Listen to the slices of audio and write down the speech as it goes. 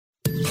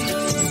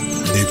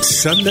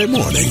It's Sunday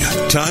morning.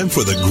 Time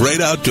for the great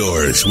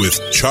outdoors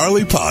with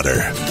Charlie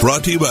Potter.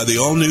 Brought to you by the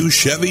all-new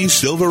Chevy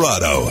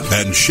Silverado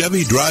and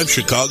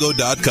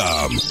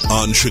ChevyDriveChicago.com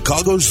on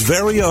Chicago's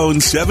very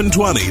own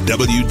 720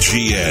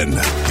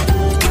 WGN.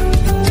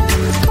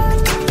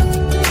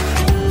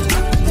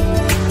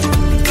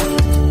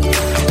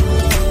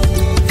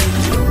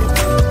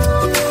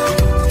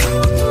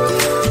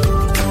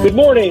 Good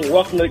morning.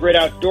 Welcome to the Great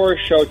Outdoors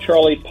Show.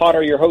 Charlie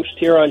Potter, your host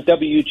here on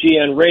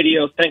WGN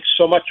Radio. Thanks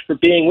so much for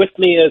being with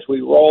me as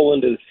we roll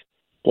into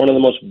one of the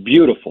most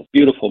beautiful,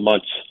 beautiful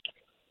months,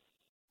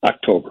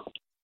 October.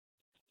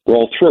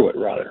 Roll through it,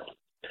 rather.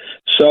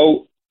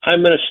 So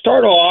I'm going to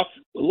start off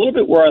a little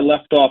bit where I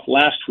left off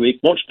last week.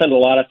 Won't spend a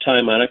lot of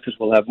time on it because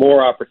we'll have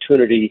more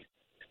opportunity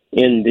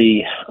in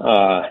the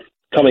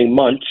coming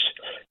months.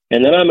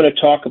 And then I'm going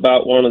to talk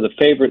about one of the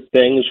favorite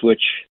things,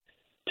 which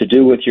to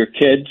do with your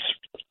kids,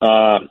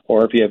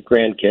 or if you have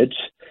grandkids,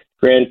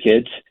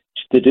 it's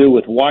to do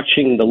with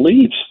watching the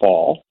leaves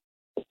fall.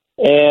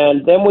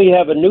 And then we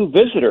have a new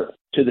visitor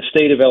to the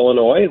state of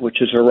Illinois, which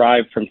has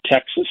arrived from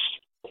Texas.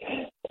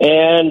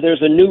 And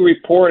there's a new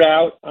report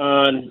out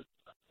on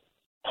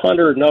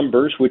hunter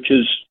numbers, which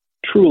is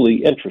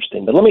truly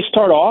interesting. But let me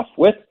start off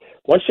with,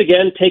 once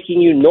again,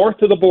 taking you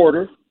north of the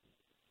border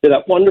to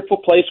that wonderful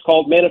place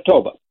called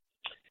Manitoba.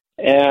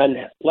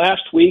 And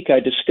last week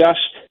I discussed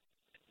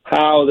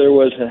how there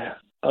was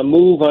a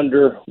move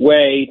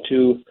underway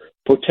to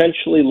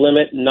potentially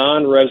limit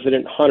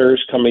non-resident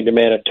hunters coming to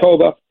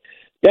Manitoba.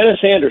 Dennis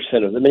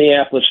Anderson of the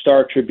Minneapolis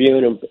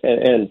Star-Tribune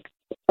and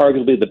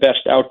arguably the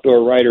best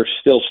outdoor writer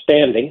still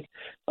standing,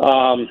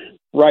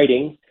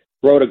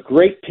 wrote a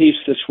great piece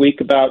this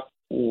week about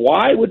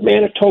why would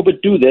Manitoba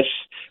do this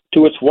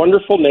to its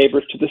wonderful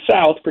neighbors to the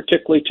south,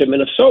 particularly to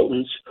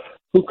Minnesotans,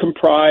 who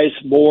comprise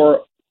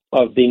more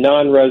of the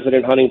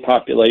non-resident hunting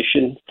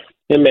population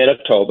in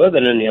Manitoba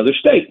than any other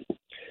state.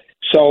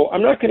 So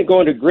I'm not going to go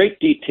into great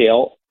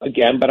detail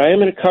again, but I am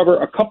going to cover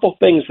a couple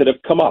things that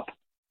have come up.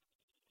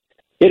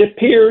 It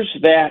appears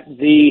that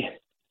the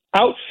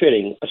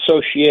Outfitting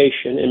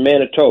Association in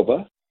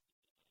Manitoba,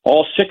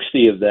 all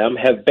 60 of them,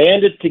 have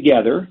banded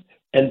together,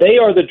 and they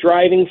are the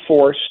driving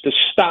force to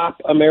stop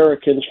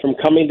Americans from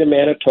coming to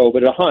Manitoba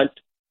to hunt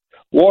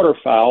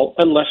waterfowl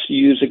unless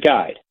you use a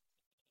guide.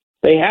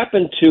 They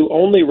happen to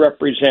only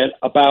represent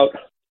about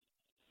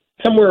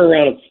somewhere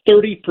around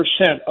 30%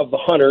 of the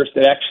hunters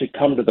that actually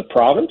come to the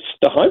province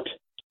to hunt.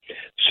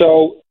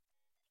 So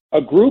a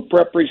group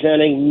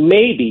representing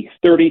maybe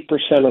 30%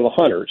 of the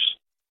hunters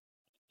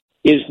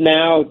is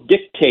now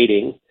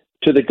dictating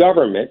to the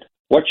government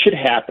what should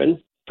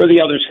happen for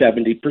the other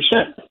 70%.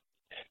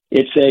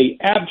 It's a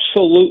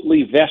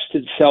absolutely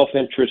vested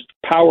self-interest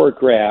power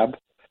grab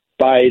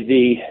by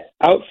the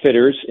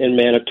outfitters in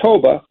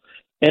Manitoba,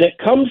 and it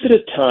comes at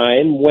a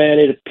time when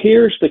it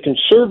appears the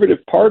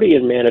Conservative Party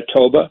in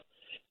Manitoba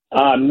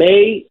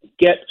may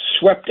get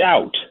swept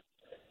out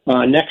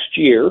next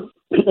year,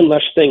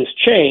 unless things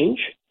change,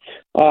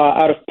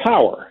 out of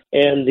power.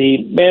 And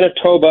the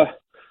Manitoba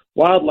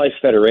Wildlife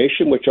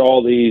Federation, which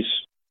all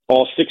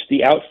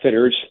 60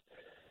 outfitters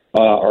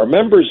are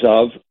members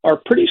of, are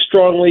pretty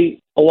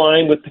strongly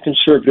aligned with the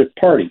Conservative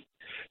Party.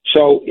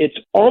 So it's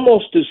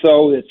almost as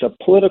though it's a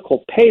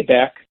political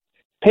payback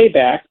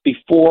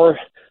before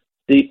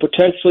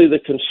potentially the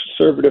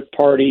Conservative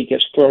Party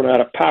gets thrown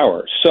out of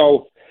power.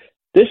 So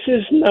this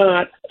is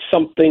not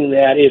something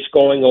that is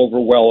going over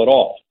well at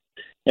all.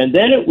 And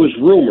then it was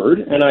rumored,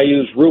 and I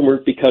use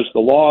rumored because the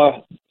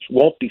law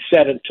won't be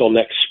set until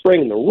next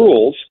spring, the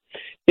rules.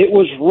 It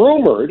was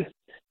rumored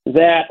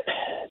that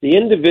the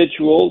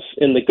individuals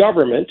in the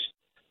government,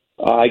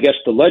 I guess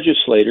the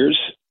legislators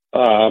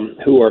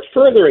who are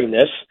furthering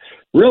this,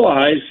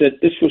 realized that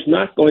this was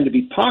not going to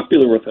be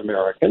popular with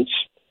Americans.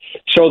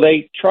 So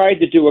they tried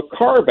to do a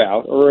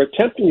carve-out, or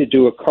attempting to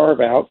do a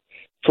carve-out,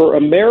 for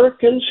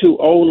Americans who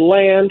own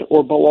land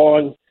or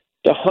belong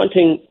to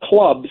hunting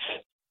clubs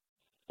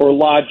or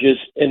lodges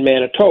in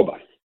Manitoba.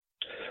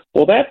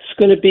 Well, that's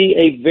going to be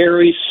a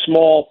very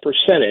small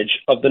percentage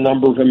of the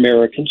number of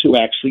Americans who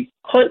actually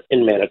hunt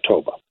in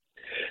Manitoba.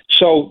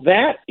 So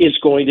that is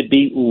going to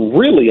be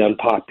really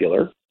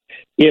unpopular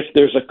if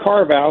there's a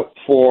carve-out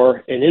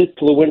for an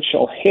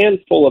influential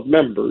handful of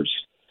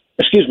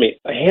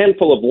a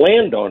handful of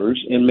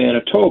landowners in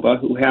Manitoba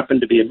who happen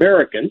to be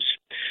Americans,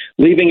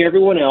 leaving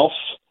everyone else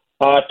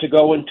to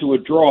go into a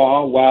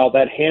draw while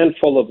that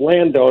handful of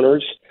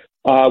landowners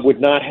would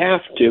not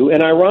have to.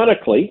 And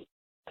ironically,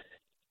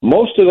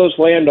 most of those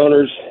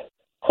landowners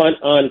hunt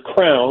on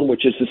Crown,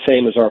 which is the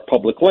same as our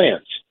public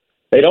lands.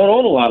 They don't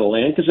own a lot of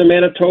land because in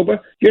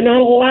Manitoba, you're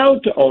not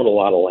allowed to own a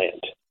lot of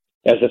land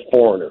as a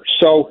foreigner.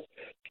 So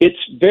it's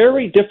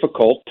very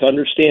difficult to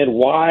understand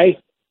why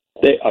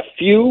a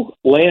few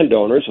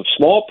landowners of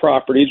small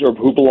properties or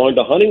who belong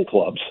to hunting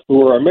clubs,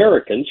 who are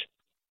Americans,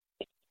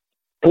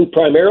 who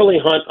primarily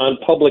hunt on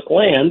public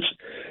lands,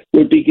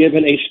 would be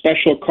given a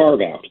special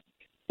carve-out.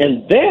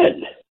 And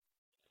then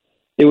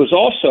it was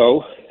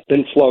also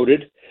been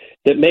floated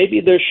that maybe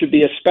there should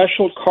be a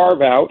special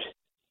carve-out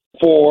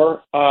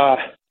for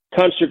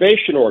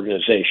conservation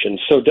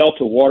organizations. So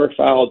Delta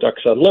Waterfowl,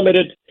 Ducks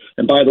Unlimited,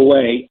 and by the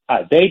way,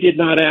 they did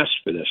not ask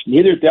for this.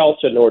 Neither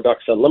Delta nor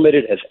Ducks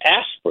Unlimited has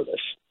asked for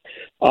this.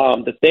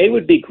 That they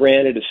would be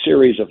granted a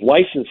series of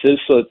licenses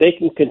so that they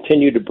can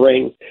continue to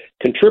bring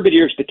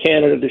contributors to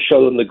Canada to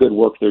show them the good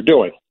work they're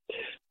doing.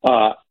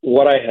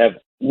 What I have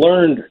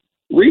learned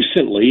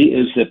recently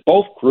is that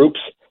both groups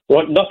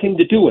want nothing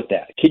to do with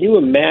that. Can you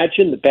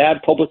imagine the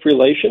bad public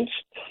relations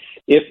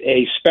if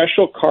a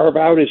special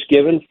carve-out is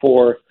given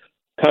for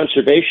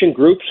conservation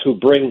groups who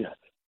bring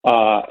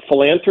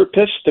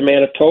philanthropists to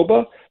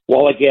Manitoba,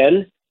 while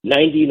again,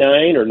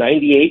 99 or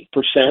 98%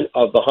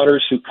 of the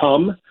hunters who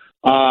come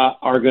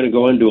are going to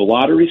go into a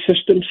lottery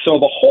system? So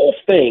the whole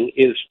thing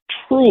is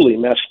truly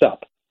messed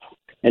up.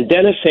 And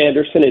Dennis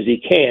Anderson, as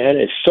he can,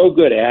 is so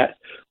good at,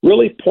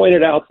 really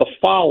pointed out the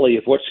folly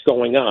of what's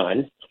going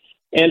on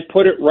and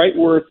put it right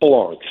where it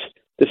belongs.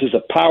 This is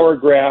a power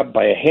grab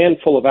by a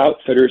handful of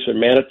outfitters in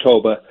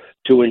Manitoba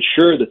to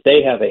ensure that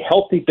they have a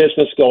healthy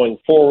business going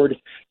forward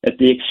at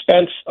the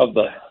expense of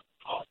the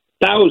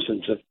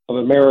thousands of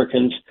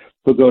Americans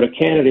who go to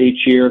Canada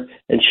each year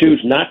and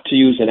choose not to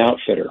use an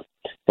outfitter.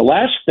 The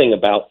last thing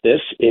about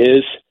this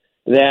is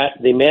that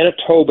the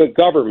Manitoba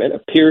government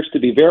appears to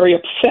be very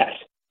upset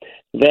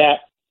that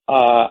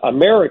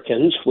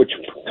Americans, which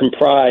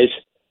comprise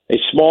a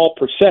small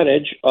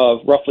percentage of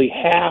roughly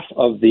half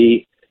of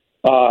the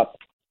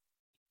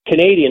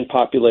Canadian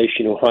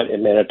population who hunt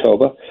in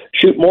Manitoba,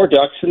 shoot more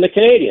ducks than the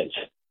Canadians.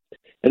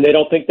 And they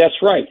don't think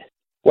that's right.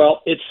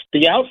 Well, it's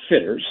the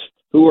outfitters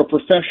who are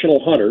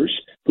professional hunters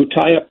who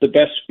tie up the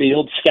best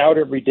field, scout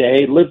every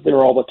day, live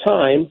there all the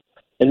time,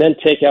 and then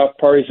take out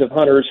parties of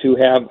hunters who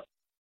have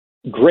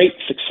great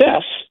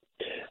success,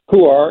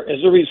 who are, as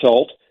a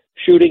result,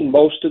 shooting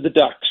most of the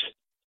ducks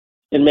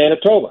in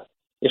Manitoba.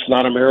 It's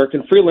not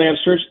American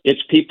freelancers,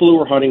 it's people who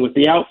are hunting with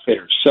the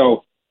outfitters.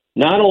 So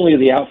not only are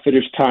the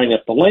outfitters tying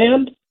up the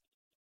land,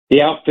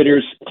 the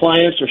outfitters'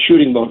 clients are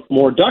shooting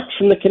more ducks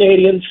than the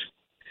Canadians.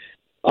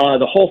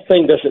 The whole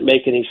thing doesn't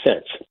make any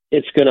sense.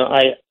 It's going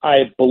to,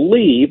 I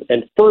believe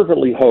and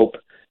fervently hope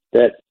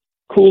that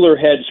cooler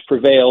heads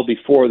prevail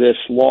before this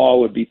law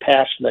would be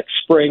passed next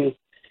spring,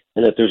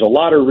 and that there's a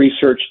lot of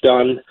research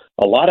done,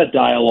 a lot of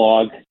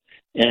dialogue,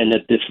 and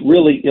that this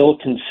really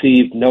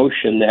ill-conceived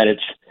notion that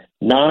it's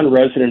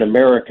non-resident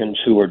Americans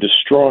who are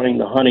destroying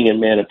the hunting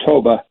in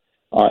Manitoba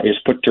is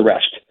put to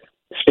rest.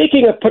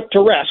 Speaking of put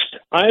to rest,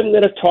 I'm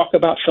going to talk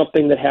about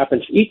something that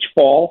happens each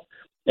fall,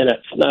 and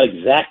it's not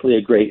exactly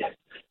a great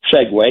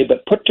segue,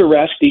 but put to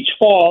rest each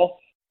fall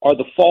are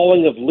the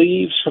falling of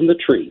leaves from the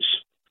trees.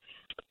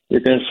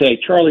 You're going to say,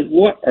 Charlie,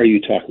 what are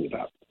you talking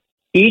about?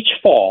 Each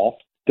fall,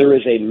 there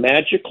is a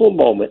magical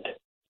moment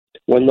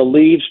when the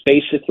leaves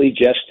basically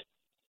just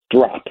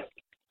drop.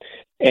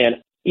 And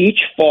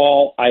each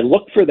fall, I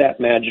look for that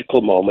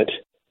magical moment,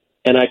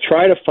 and I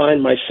try to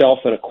find myself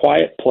in a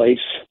quiet place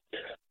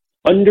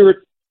under a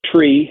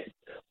tree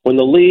when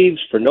the leaves,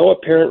 for no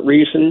apparent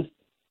reason,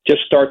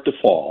 just start to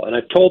fall. And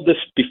I've told this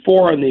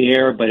before on the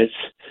air, but it's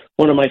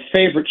one of my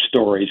favorite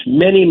stories.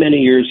 Many, many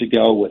years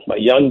ago with my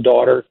young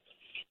daughter,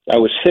 I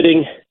was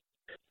sitting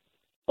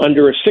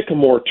under a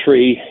sycamore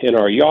tree in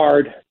our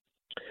yard.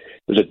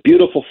 It was a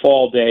beautiful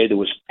fall day. There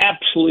was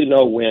absolutely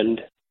no wind.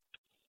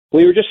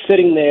 We were just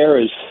sitting there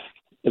as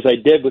I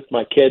did with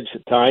my kids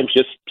at times,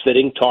 just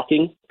sitting,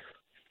 talking.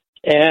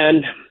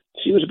 And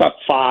she was about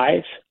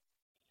 5.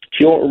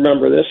 She won't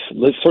remember this.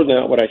 That's certainly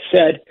not what I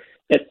said.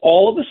 And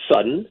all of a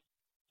sudden,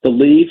 the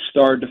leaves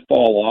started to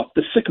fall off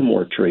the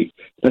sycamore tree.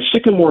 The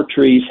sycamore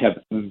trees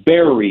have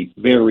very,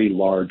 very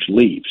large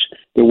leaves.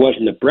 There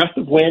wasn't a breath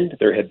of wind.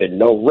 There had been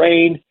no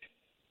rain.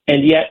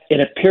 And yet,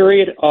 in a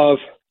period of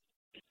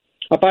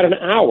about an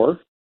hour,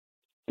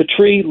 the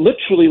tree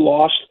literally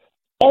lost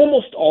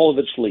almost all of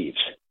its leaves.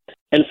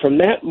 And from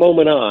that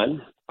moment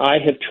on, I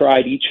have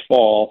tried each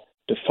fall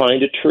to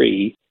find a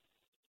tree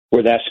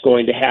where that's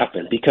going to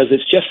happen, because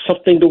it's just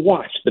something to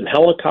watch. The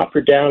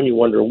helicopter down, you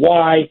wonder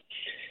why.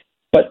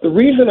 But the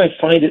reason I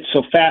find it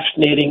so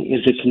fascinating is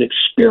it's an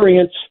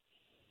experience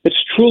that's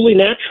truly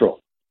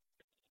natural.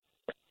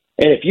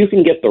 And if you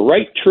can get the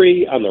right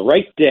tree on the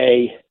right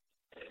day,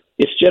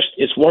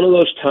 it's one of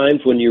those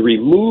times when you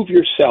remove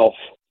yourself,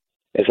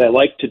 as I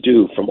like to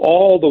do, from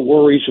all the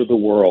worries of the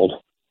world,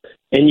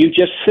 and you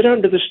just sit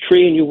under this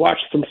tree and you watch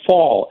them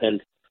fall.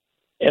 And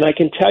I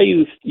can tell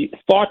you,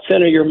 thoughts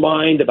enter your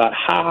mind about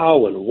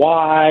how and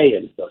why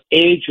and the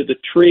age of the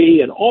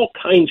tree and all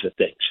kinds of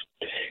things.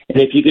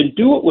 And if you can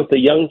do it with a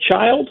young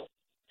child,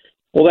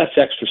 well, that's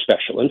extra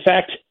special. In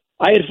fact,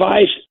 I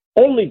advise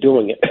only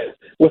doing it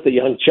with a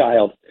young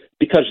child,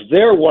 because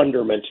their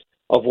wonderment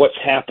of what's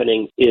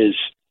happening is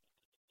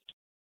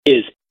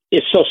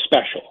so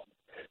special.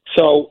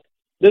 So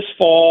this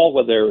fall,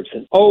 whether it's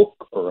an oak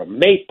or a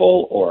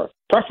maple or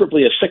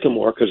preferably a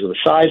sycamore because of the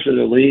size of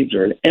the leaves,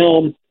 or an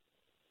elm,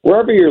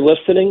 wherever you're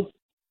listening,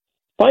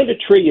 find a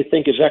tree you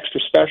think is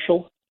extra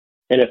special,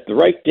 and if the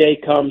right day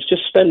comes,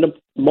 just spend a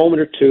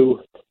moment or two,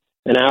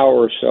 an hour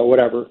or so,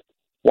 whatever,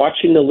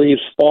 watching the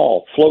leaves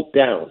fall, float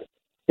down.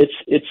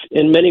 it's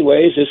in many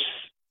ways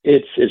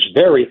it's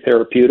very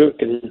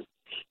therapeutic and,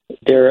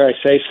 dare I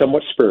say,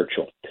 somewhat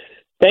spiritual.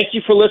 Thank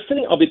you for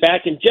listening. I'll be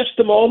back in just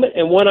a moment,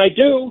 and when I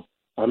do,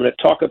 I'm going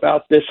to talk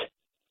about this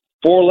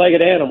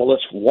four-legged animal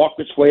that's walked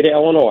its way to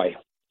Illinois.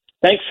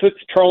 Thanks to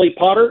Charlie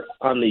Potter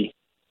on the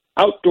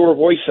outdoor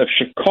voice of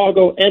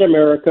Chicago and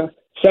America,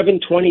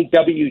 720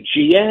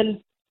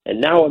 WGN. And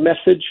now a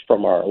message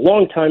from our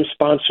longtime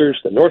sponsors,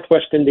 the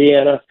Northwest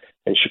Indiana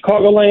and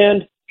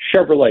Chicagoland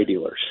Chevrolet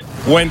dealers.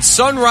 When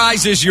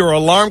sunrise is your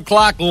alarm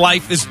clock,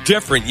 life is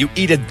different. You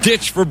eat a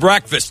ditch for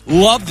breakfast.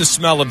 Love the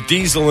smell of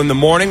diesel in the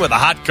morning with a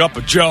hot cup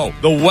of Joe.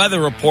 The weather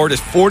report is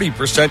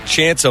 40%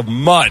 chance of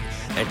mud.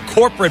 And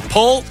corporate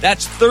pull,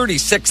 that's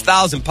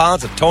 36,000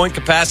 pounds of towing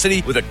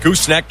capacity with a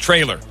gooseneck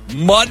trailer.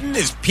 Muddin'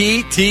 is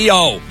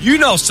PTO. You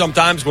know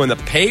sometimes when the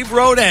paved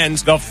road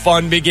ends, the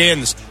fun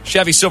begins.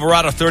 Chevy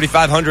Silverado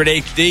 3500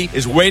 HD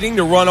is waiting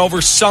to run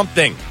over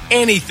something,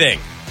 anything.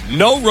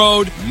 No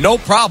road, no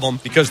problem,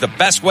 because the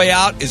best way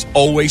out is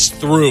always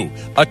through.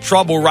 A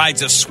trouble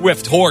rides a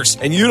swift horse,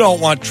 and you don't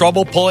want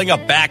trouble pulling a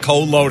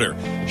backhoe loader.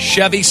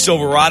 Chevy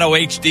Silverado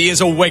HD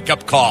is a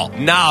wake-up call.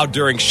 Now,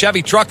 during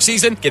Chevy truck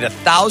season, get a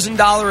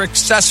 $1,000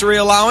 accessory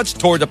allowance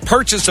toward the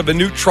purchase of a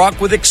new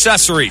truck with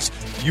accessories.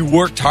 You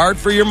worked hard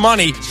for your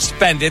money.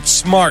 Spend it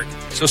smart.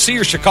 So see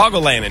your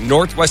Chicagoland and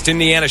Northwest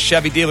Indiana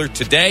Chevy dealer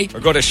today, or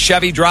go to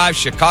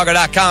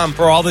ChevyDriveChicago.com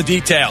for all the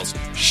details.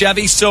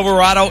 Chevy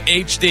Silverado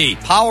HD.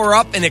 Power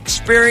up and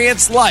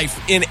experience life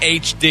in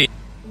HD.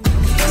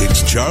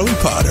 It's Charlie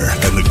Potter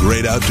and the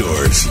Great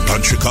Outdoors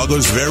on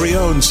Chicago's very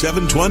own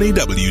 720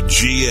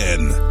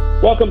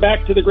 WGN. Welcome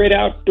back to the Great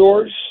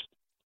Outdoors.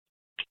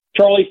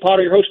 Charlie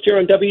Potter, your host here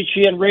on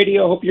WGN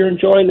Radio. Hope you're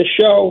enjoying the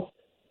show.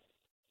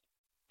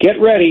 Get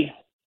ready.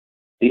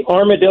 The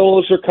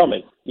armadillos are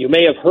coming. You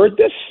may have heard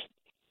this.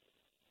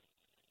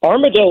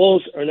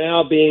 Armadillos are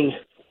now being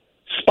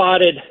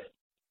spotted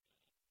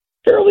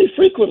fairly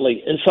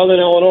frequently in southern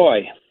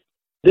Illinois.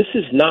 This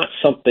is not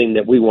something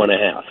that we want to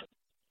have.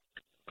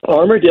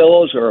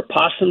 Armadillos are a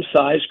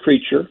possum-sized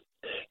creature,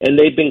 and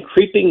they've been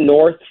creeping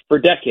north for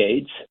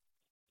decades,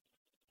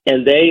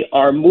 and they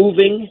are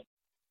moving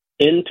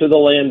into the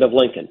land of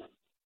Lincoln.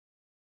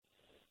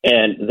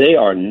 And they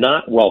are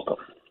not welcome.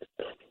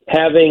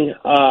 Having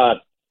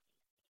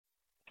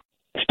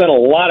spent a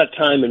lot of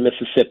time in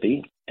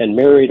Mississippi and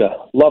married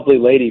a lovely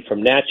lady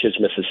from Natchez,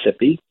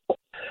 Mississippi,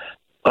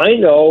 I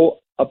know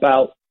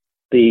about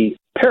the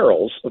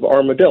perils of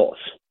armadillos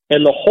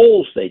and the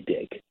holes they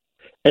dig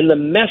and the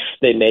mess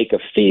they make of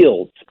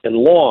fields and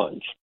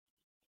lawns.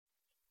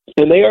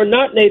 And they are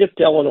not native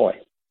to Illinois.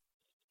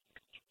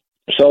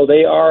 So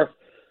they are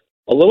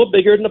a little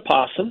bigger than a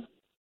possum.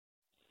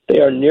 They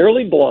are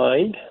nearly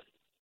blind,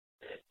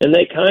 and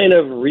they kind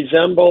of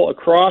resemble a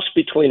cross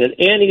between an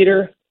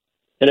anteater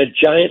and a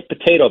giant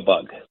potato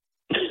bug.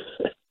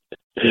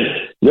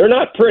 They're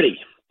not pretty,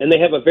 and they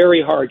have a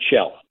very hard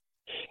shell.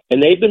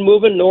 And they've been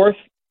moving north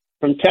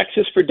from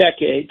Texas for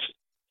decades,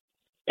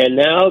 and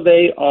now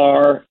they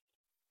are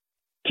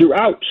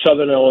throughout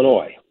southern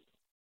Illinois.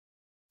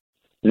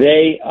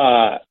 They,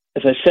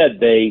 as I said,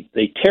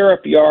 they tear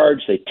up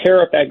yards, they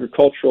tear up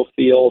agricultural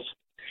fields,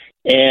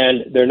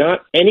 and they're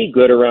not any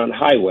good around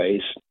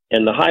highways,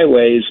 and the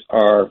highways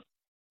are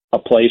a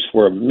place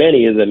where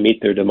many of them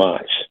meet their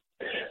demise.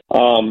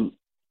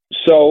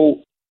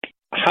 So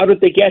how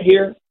did they get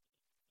here?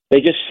 They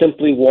just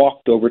simply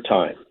walked over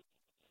time.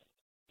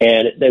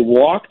 And they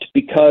walked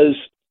because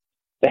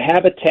the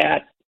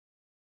habitat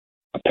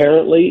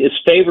apparently is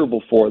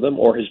favorable for them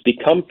or has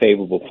become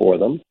favorable for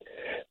them.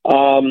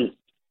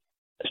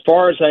 As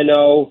far as I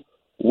know,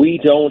 we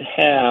don't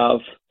have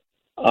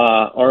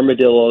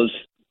armadillos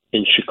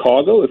in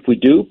Chicago. If we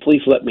do,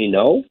 please let me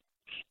know.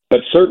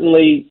 But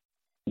certainly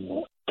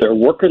they're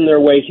working their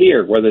way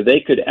here. Whether they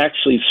could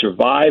actually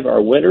survive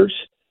our winters,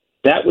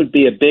 that would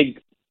be a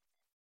big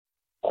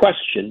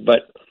question.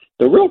 But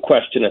the real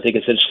question, I think,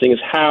 is interesting, is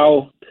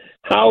how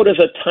does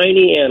a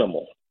tiny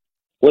animal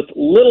with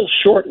little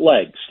short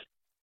legs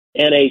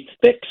and a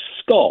thick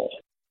skull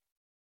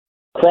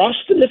cross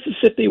the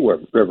Mississippi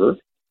River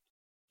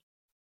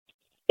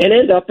and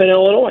end up in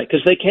Illinois?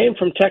 Because they came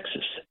from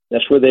Texas.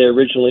 That's where they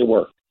originally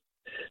were.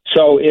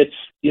 So it's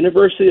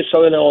University of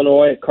Southern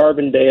Illinois at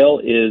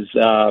Carbondale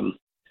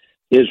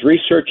is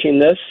researching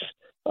this.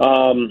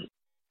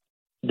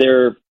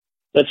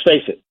 Let's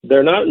face it,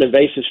 they're not an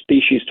invasive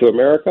species to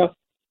America.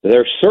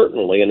 They're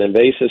certainly an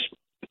invasive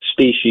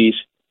species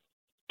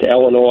to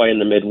Illinois and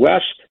the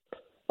Midwest.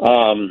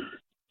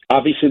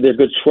 Obviously, they're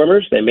good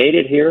swimmers. They made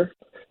it here.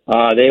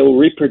 They will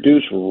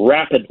reproduce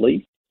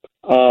rapidly.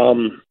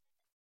 And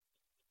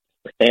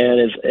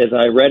as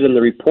I read in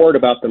the report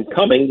about them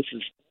coming, this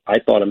is, I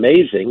thought,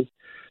 amazing.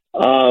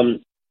 A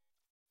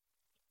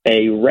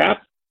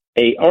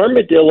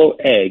armadillo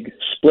egg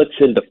splits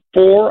into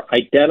 4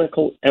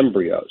 identical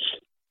embryos.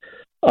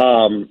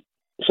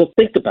 So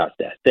think about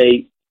that.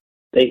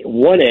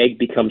 One egg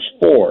becomes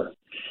 4.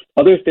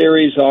 Other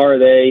theories are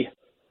they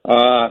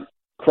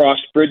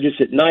crossed bridges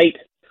at night,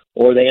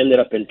 or they ended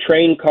up in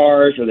train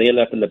cars, or they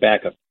ended up in the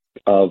back of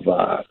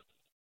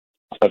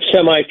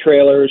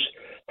semi-trailers.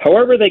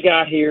 However they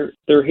got here,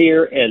 they're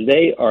here, and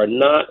they are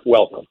not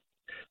welcome.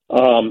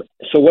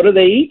 So what do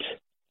they eat?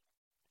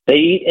 They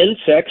eat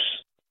insects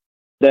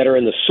that are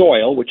in the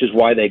soil, which is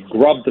why they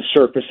grub the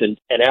surface and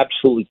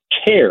absolutely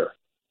tear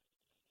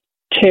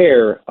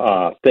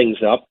things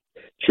up.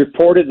 It's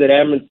reported that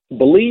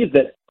believe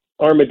that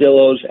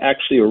armadillos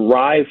actually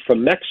arrived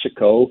from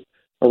Mexico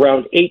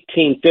around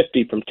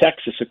 1850 from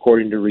Texas,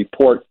 according to a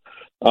report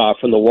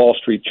from the Wall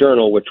Street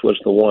Journal, which was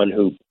the one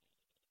who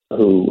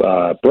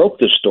broke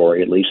this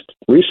story, at least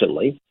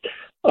recently.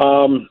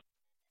 And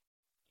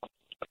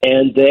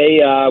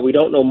we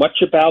don't know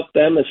much about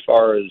them as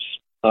far as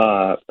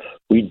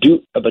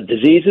about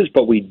diseases,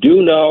 but we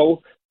do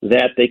know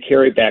that they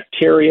carry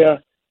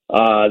bacteria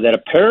that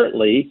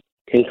apparently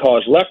can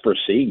cause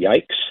leprosy.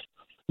 Yikes!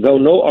 Though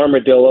no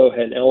armadillo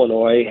in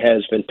Illinois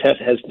has been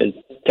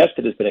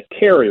tested as a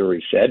carrier,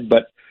 he said,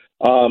 but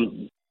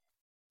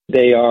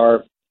they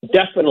are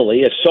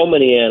definitely, as so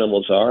many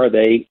animals are,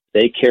 they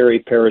carry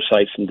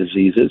parasites and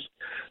diseases.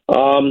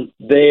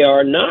 They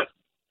are not.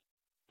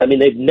 I mean,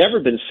 they've never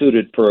been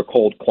suited for a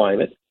cold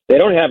climate. They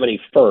don't have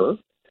any fur.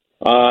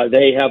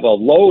 They have a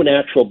low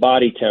natural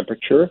body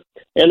temperature,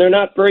 and they're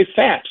not very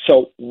fat.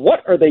 So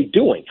what are they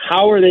doing?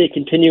 How are they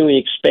continuing to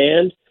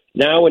expand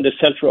now into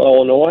central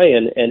Illinois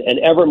and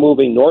ever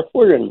moving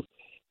northward and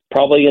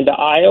probably into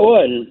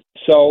Iowa? And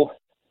so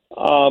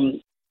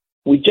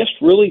we just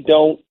really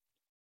don't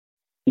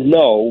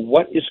know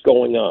what is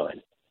going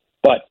on.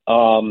 But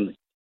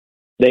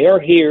they are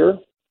here,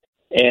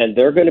 and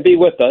they're going to be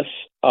with us.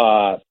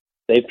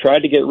 They've tried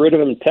to get rid of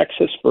them in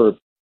Texas for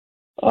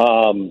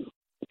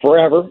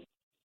forever.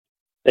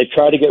 They've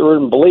tried to get rid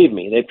of them, believe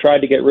me. They've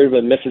tried to get rid of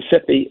them in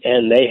Mississippi,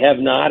 and they have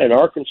not, in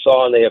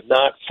Arkansas, and they have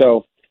not.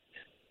 So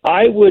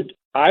I would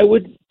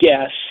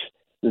guess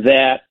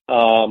that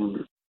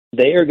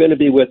they are going to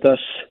be with us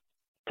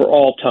for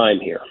all time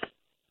here.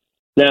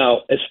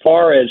 Now, as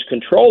far as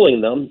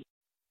controlling them,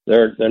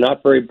 they're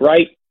not very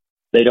bright.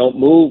 They don't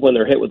move when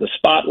they're hit with a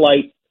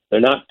spotlight. They're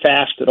not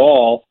fast at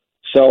all.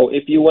 So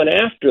if you went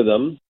after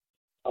them,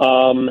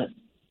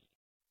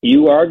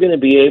 you are going to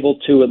be able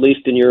to, at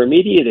least in your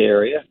immediate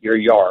area, your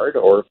yard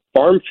or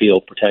farm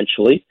field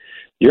potentially,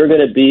 you're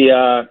going to be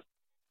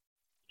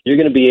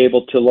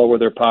able to lower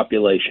their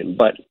population.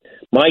 But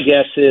my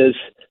guess is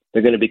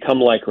they're going to become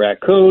like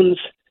raccoons,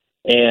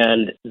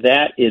 and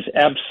that is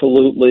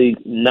absolutely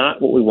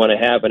not what we want to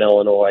have in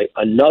Illinois,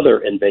 another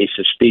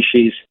invasive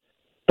species.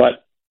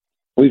 But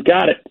we've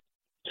got it.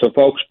 So,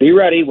 folks, be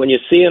ready. When you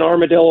see an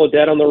armadillo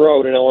dead on the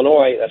road in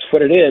Illinois, that's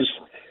what it is.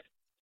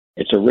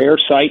 It's a rare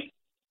sight,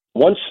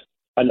 once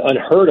an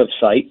unheard of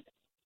sight,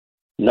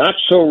 not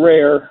so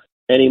rare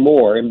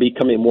anymore and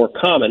becoming more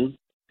common,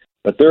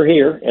 but they're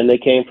here, and they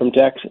came from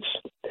Texas.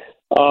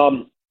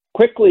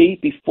 Quickly,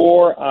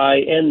 before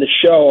I end the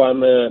show, I'm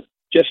going to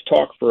just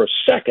talk for a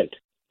second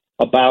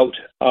about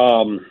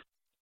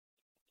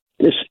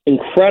this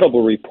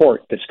incredible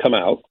report that's come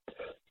out,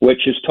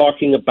 which is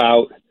talking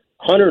about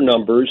hunter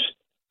numbers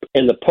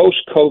in the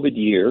post-COVID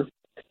year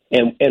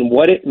and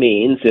what it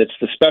means. It's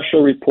the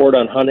special report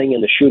on hunting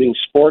and the shooting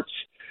sports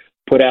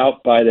put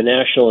out by the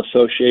National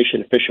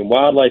Association of Fish and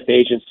Wildlife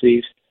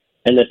Agencies.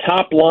 And the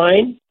top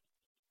line,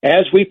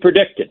 as we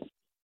predicted,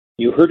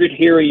 you heard it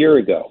here a year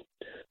ago,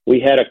 we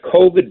had a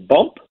COVID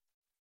bump,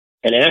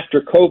 and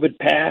after COVID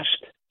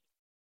passed,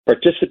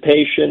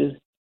 participation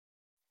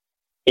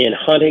in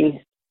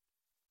hunting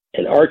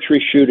and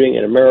archery shooting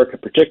in America,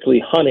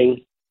 particularly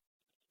hunting,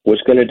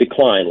 was going to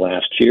decline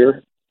last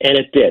year, and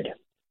it did.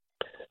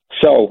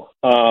 So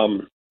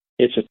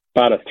it's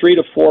about a 3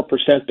 to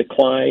 4%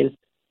 decline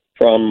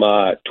from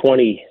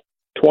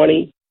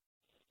 2020.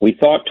 We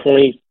thought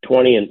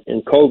 2020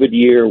 and COVID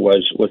year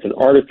was an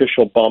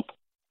artificial bump,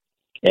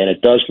 and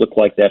it does look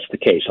like that's the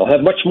case. I'll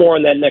have much more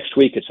on that next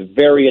week. It's a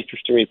very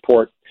interesting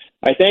report.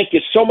 I thank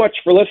you so much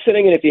for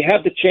listening, and if you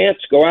have the chance,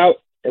 go out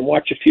and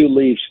watch a few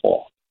leaves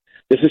fall.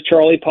 This is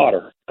Charlie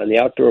Potter on the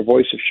Outdoor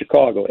Voice of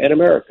Chicago and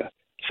America,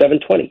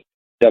 720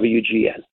 WGN.